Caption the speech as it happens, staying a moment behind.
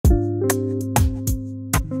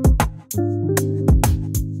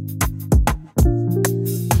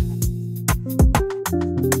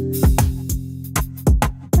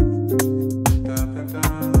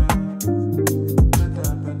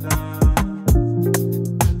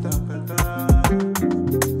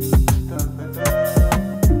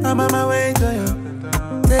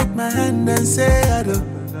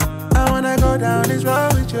I go down is wrong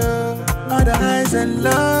with you. All the highs and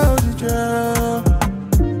lows with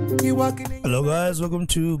you. You walking in. Hello guys, welcome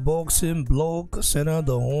to Boxing Blog Center,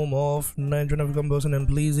 the home of Nigerian African boxing. And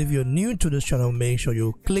please, if you're new to this channel, make sure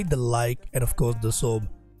you click the like and of course the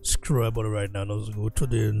subscribe button right now. Also go to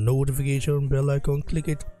the notification bell icon, click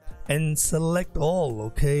it and select all.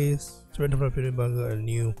 Okay, so whenever I put a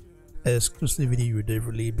new exclusive video, you will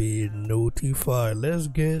definitely be notified. Let's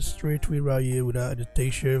get straight to it right here without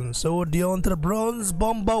agitation. So Deontay the Bronze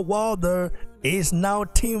Bomber Wilder is now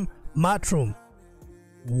Team MATCHROOM.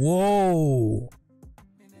 Whoa!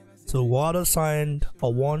 So Wilder signed a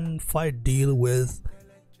one-fight deal with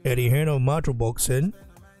Hearn of MATCHROOM Boxing,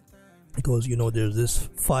 because you know there's this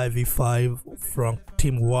 5v5 from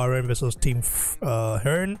Team Warren versus Team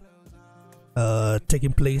Hearn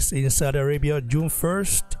taking place in Saudi Arabia June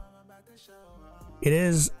 1st. It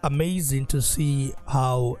is amazing to see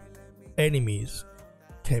how enemies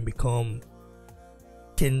can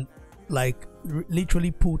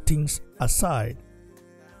literally put things aside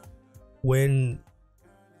when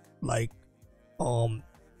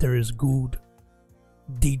there is good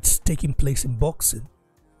deeds taking place in boxing.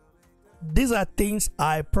 These are things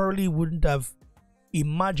I probably wouldn't have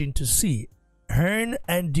imagined to see. Hearn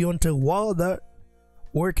and Deontay Wilder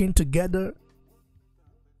working together.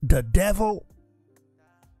 The devil,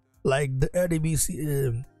 like the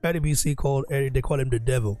RDBC they call him the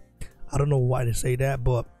devil. I don't know why they say that,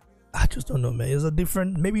 but I just don't know, man. It's a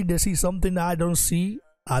different, maybe they see something that I don't see.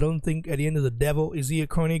 I don't think at the end of the devil, is he a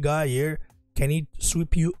corny guy here? Can he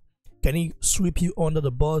sweep you under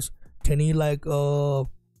the bus? Can he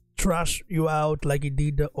trash you out like he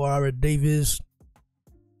did O'Hara Davis?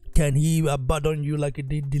 Can he abandon you like he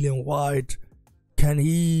did Dillian White? Can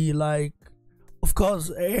he of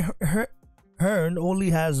course Hearn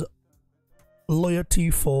only has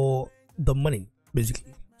loyalty for the money,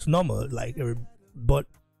 basically. It's normal, but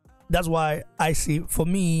that's why I see, for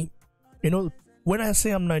me, you know, when I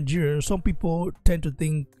say I'm Nigerian, some people tend to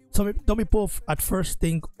think, some people at first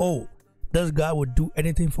think, oh, this guy would do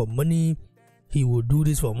anything for money. He will do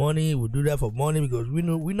this for money. He will do that for money, because we're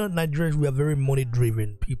not Nigerians. We are very money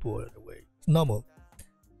driven people in a way. It's normal,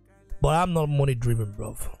 but I'm not money driven,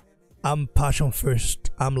 bro. I'm passion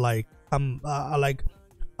first. I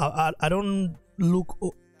don't look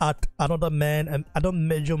at another man, and I don't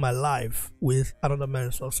measure my life with another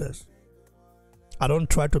man's success. I don't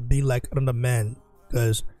try to be like another man,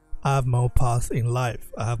 because I have my own path in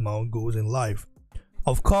life. I have my own goals in life.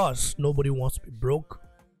 Of course, nobody wants to be broke.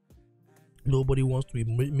 Nobody wants to be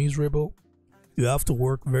miserable. You have to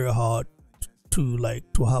work very hard to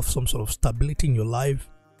have some sort of stability in your life.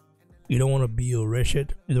 You don't want to be a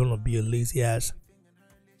wretched. You don't want to be a lazy ass.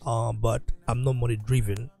 But I'm not money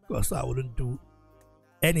driven, because I wouldn't do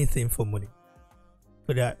anything for money.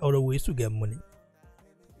 But there are other ways to get money.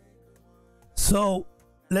 So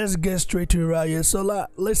let's get straight to it right here. So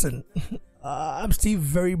listen, I'm still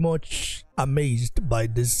very much amazed by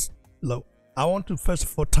this. Look, I want to first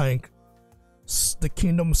of all thank the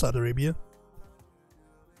Kingdom of Saudi Arabia,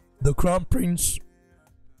 the Crown Prince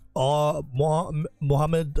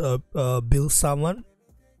Mohammed bin Salman,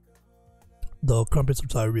 the Crown Prince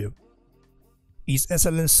of Saudi Arabia, His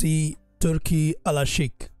Excellency Turki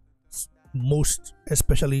Al-Sheikh, most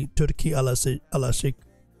especially Turki Al-Sheikh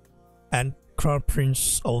and Crown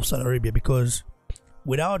Prince of Saudi Arabia, because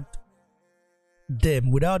without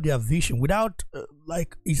them, without their vision, without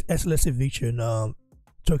His Excellency vision,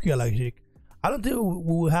 Turki Al-Sheikh, I don't think we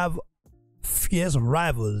will have fierce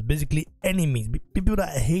rivals, basically enemies, people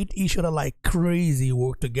that hate each other like crazy,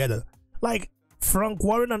 work together. Like Frank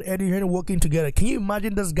Warren and Eddie Hearn working together. Can you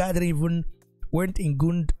imagine this guy that even went in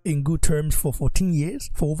good terms for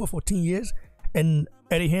over 14 years? And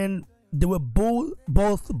Eddie Hearn, they were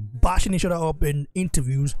both bashing each other up in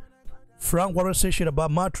interviews. Frank Warren said shit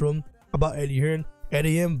about MATCHROOM, about Eddie Hearn.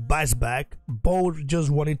 Eddie Hearn bites back, both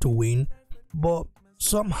just wanting to win. But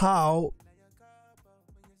somehow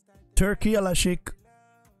Turki Al-Sheikh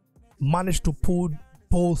managed to put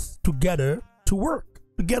both together to work.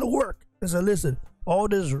 And so listen, all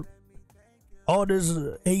this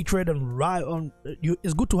hatred and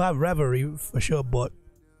it's good to have rivalry for sure, but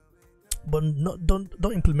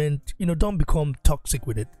don't implement, don't become toxic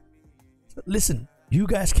with it. Listen, you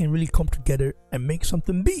guys can really come together and make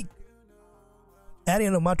something big.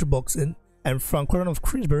 Hearn of MATCHROOM Boxing and Frank Warren of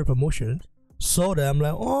Queensberry Promotions saw that. I'm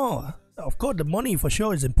like, oh, of course the money for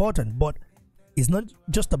sure is important, but it's not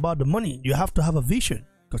just about the money. You have to have a vision,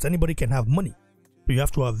 because anybody can have money. You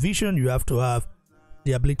have to have vision. You have to have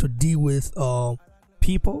the ability to deal with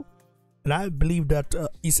people. And I believe that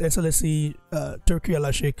His Excellency Turki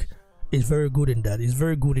Al-Sheikh is very good in that. He's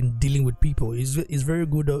very good in dealing with people. He's very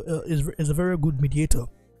good. Is a very good mediator,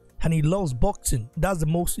 and he loves boxing. That's the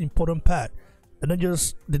most important part. And then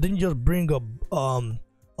they didn't just bring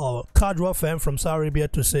a casual fan from Saudi Arabia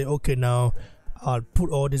to say, okay, now I'll put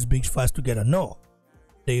all these big fights together. No,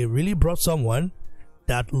 they really brought someone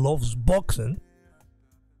that loves boxing,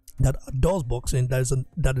 that adores boxing,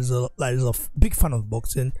 that is a big fan of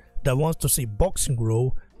boxing, that wants to see boxing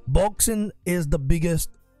grow. Boxing is the biggest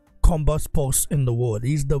combat sport in the world.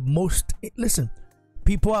 It's the most. Listen,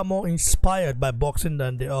 people are more inspired by boxing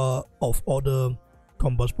than they are of other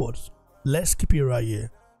combat sports. Let's keep it right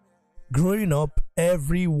here. Growing up,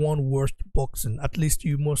 everyone watched boxing. At least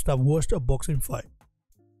you must have watched a boxing fight.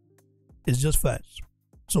 It's just facts.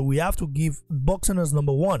 So we have to give boxing as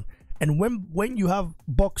number one. And when you have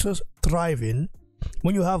boxers thriving,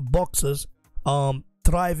 when you have boxers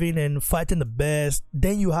thriving and fighting the best,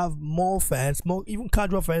 then you have more fans, more even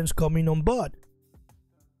casual fans coming on board.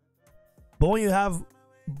 But when you have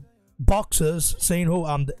boxers saying, "Oh,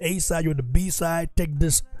 I'm the A side, you're the B side, take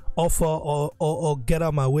this offer or get out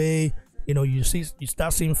of my way," you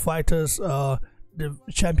start seeing fighters, the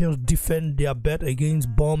champions defend their bet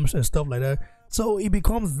against bombs and stuff like that. So it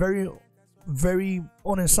becomes very, very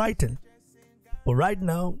unexciting. But right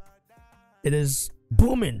now, it is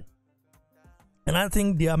booming. And I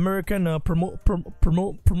think the American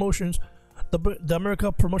promotions, the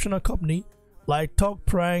American promotional company like Talk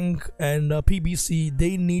Prank and PBC,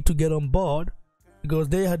 they need to get on board because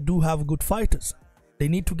they do have good fighters. They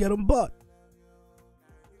need to get on board.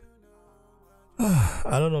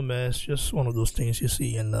 I don't know, man. It's just one of those things you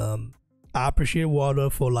see. And I appreciate Wilder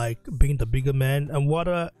for like being the bigger man. And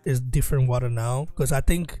Wilder is different Wilder now because I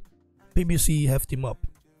think PBC heft him up.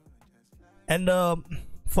 And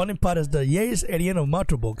funny part is that Yates at the end of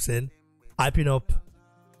Matro Boxing hyping up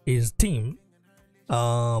his team.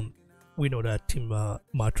 We know that team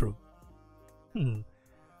Matro.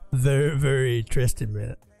 Very, very interesting,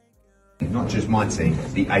 man. Not just my team,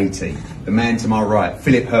 the A team. The man to my right,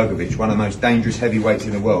 Filip Hrgović, one of the most dangerous heavyweights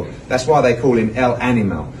in the world. That's why they call him El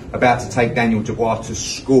Animal, about to take Daniel Dubois to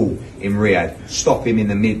school in Riyadh, stop him in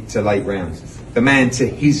the mid to late rounds. The man to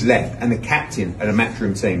his left and the captain of the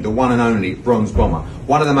MATCHROOM team, the one and only Bronze Bomber,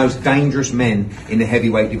 one of the most dangerous men in the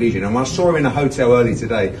heavyweight division. And when I saw him in the hotel early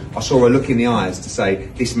today, I saw a look in the eyes to say,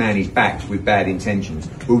 this man is backed with bad intentions.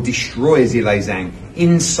 Will destroy Zhilei Zhang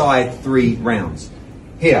inside 3 rounds.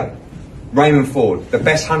 Here, Raymond Ford, the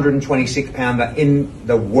best 126 pounder in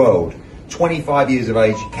the world, 25 years of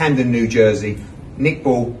age, Camden, New Jersey. Nick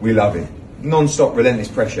Ball, we love him. Non-stop, relentless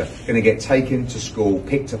pressure. Going to get taken to school,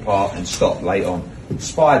 picked apart and stopped late on.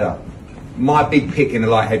 Spider, my big pick in the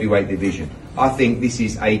light heavyweight division. I think this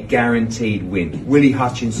is a guaranteed win. Willie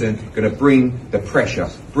Hutchinson going to bring the pressure,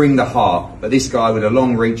 bring the heart, but this guy with a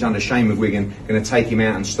long reach under Shane McGuigan going to take him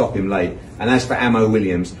out and stop him late. And as for Ammo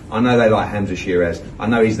Williams, I know they like Hamza Shiraz. I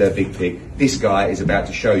know he's their big pick. This guy is about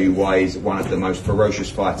to show you why he's one of the most ferocious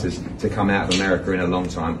fighters to come out of America in a long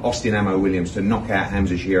time. Austin Ammo Williams to knock out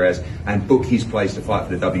Hamza Shiraz and book his place to fight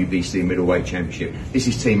for the WBC Middleweight Championship. This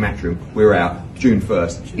is Team Matchroom. We're out June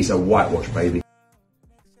 1st. It's a whitewash, baby.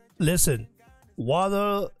 Listen.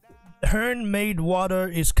 Hearn made Wilder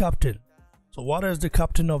his captain, so Wilder is the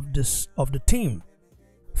captain of the team.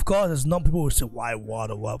 Of course, there's some people who say, "Why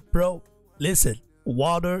Wilder?" Well, bro, listen,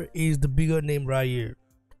 Wilder is the bigger name right here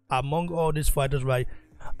among all these fighters, right?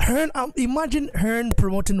 Hearn, imagine Hearn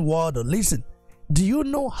promoting Wilder. Listen, do you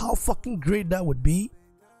know how fucking great that would be?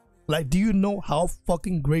 Like, do you know how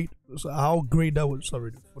fucking great? How great that would?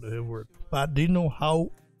 Sorry for the word, but do you know how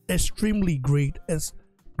extremely great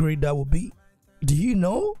that would be? Do you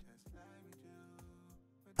know?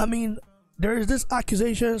 I mean, there is this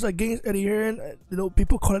accusations against Eddie Hearn.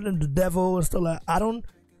 People calling him the devil and stuff like that.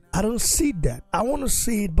 I don't see that. I want to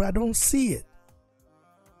see it, but I don't see it.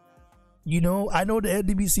 I know the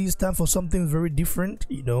LDBC stands for something very different.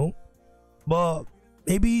 But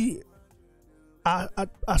maybe at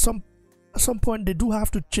some point they do have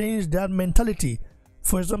to change that mentality.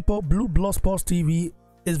 For example, Blue Blood Sports TV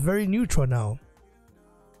is very neutral now.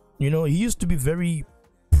 He used to be very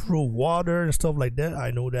pro Wilder and stuff like that.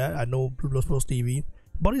 I know that. I know Blue Blood Sports TV,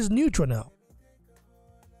 but it's neutral now.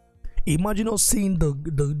 Imagine us seeing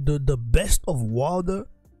the best of Wilder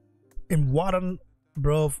and Wilder,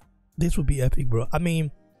 bro. This would be epic, bro. I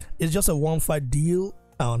mean, it's just a one-fight deal.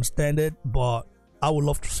 I understand it, but I would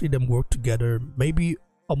love to see them work together. Maybe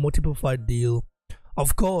a multiple fight deal.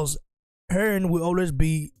 Of course, Hearn will always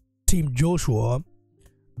be Team Joshua,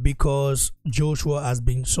 because Joshua has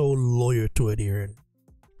been so loyal to Eddie Hearn.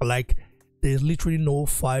 Like, there's literally no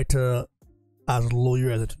fighter as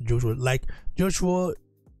loyal as Joshua. Like, Joshua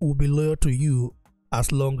will be loyal to you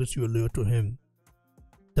as long as you're loyal to him.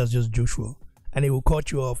 That's just Joshua. And he will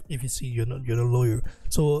cut you off if you see you're not loyal.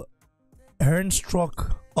 So Hearn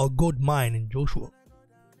struck a good mind in Joshua.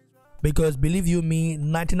 Because believe you me,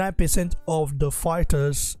 99% of the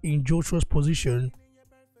fighters in Joshua's position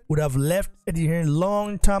would have left Eddie Hearn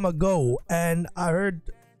long time ago. And I heard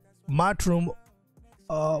MATCHROOM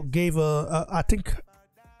gave I think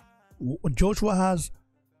Joshua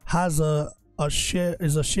has a share,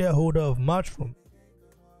 is a shareholder of MATCHROOM.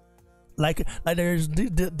 Like there's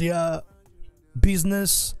their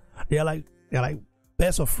business, they're like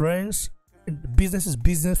best of friends. Business is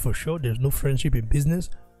business for sure. There's no friendship in business,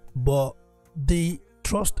 but they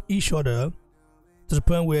trust each other to the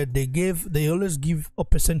point where they always give a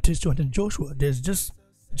percentage to Joshua. There's just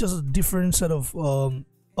a different set of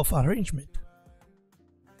arrangement.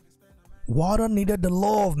 Wilder needed the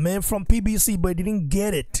love, man, from PBC, but he didn't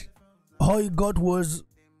get it. All he got was,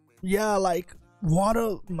 yeah, like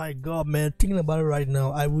Wilder. My God, man, thinking about it right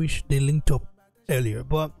now, I wish they linked up earlier,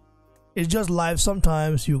 but it's just life.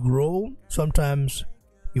 Sometimes you grow, sometimes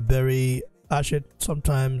you bury ashes.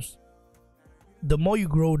 Sometimes the more you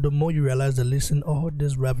grow, the more you realize that, listen, oh,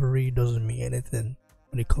 this rivalry doesn't mean anything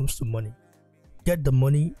when it comes to money. Get the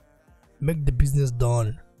money, make the business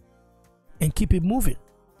done, and keep it moving.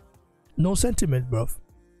 No sentiment, bruv.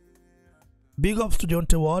 Big ups to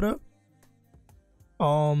Deontay Wilder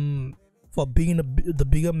for being the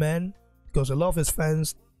bigger man, because a lot of his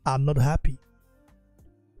fans are not happy.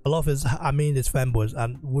 A lot of his fanboys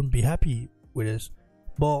and wouldn't be happy with this.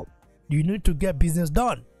 But you need to get business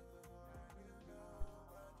done.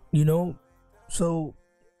 You know, so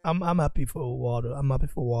I'm happy for Wilder. I'm happy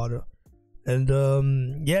for Wilder.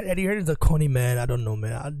 And yeah, Eddie Hearn is a corny man. I don't know,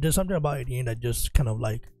 man. There's something about Eddie Hearn that just kind of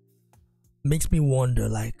like makes me wonder,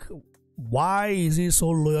 like, why is he so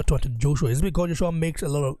loyal to Joshua? Is it because Joshua makes a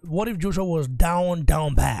lot of... What if Joshua was down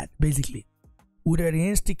bad, basically? Would Eddie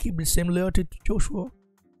Hearn still keep the same loyalty to Joshua?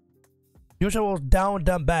 Joshua was down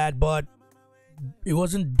bad, but it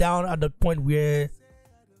wasn't down at the point where,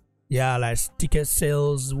 yeah, like ticket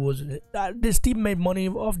sales was... They still made money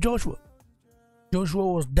off Joshua.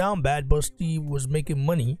 Joshua was down bad, but still was making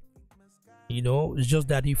money. You know, it's just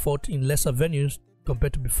that he fought in lesser venues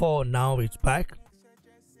compared to before. Now it's back.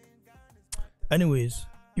 Anyways,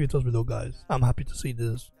 give it us below, guys. I'm happy to see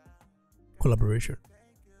this collaboration.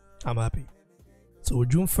 I'm happy. So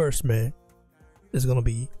June 1st, man, it's gonna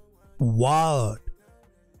be wild.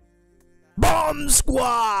 Bomb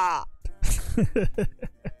Squad.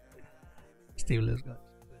 Stay with us, guys.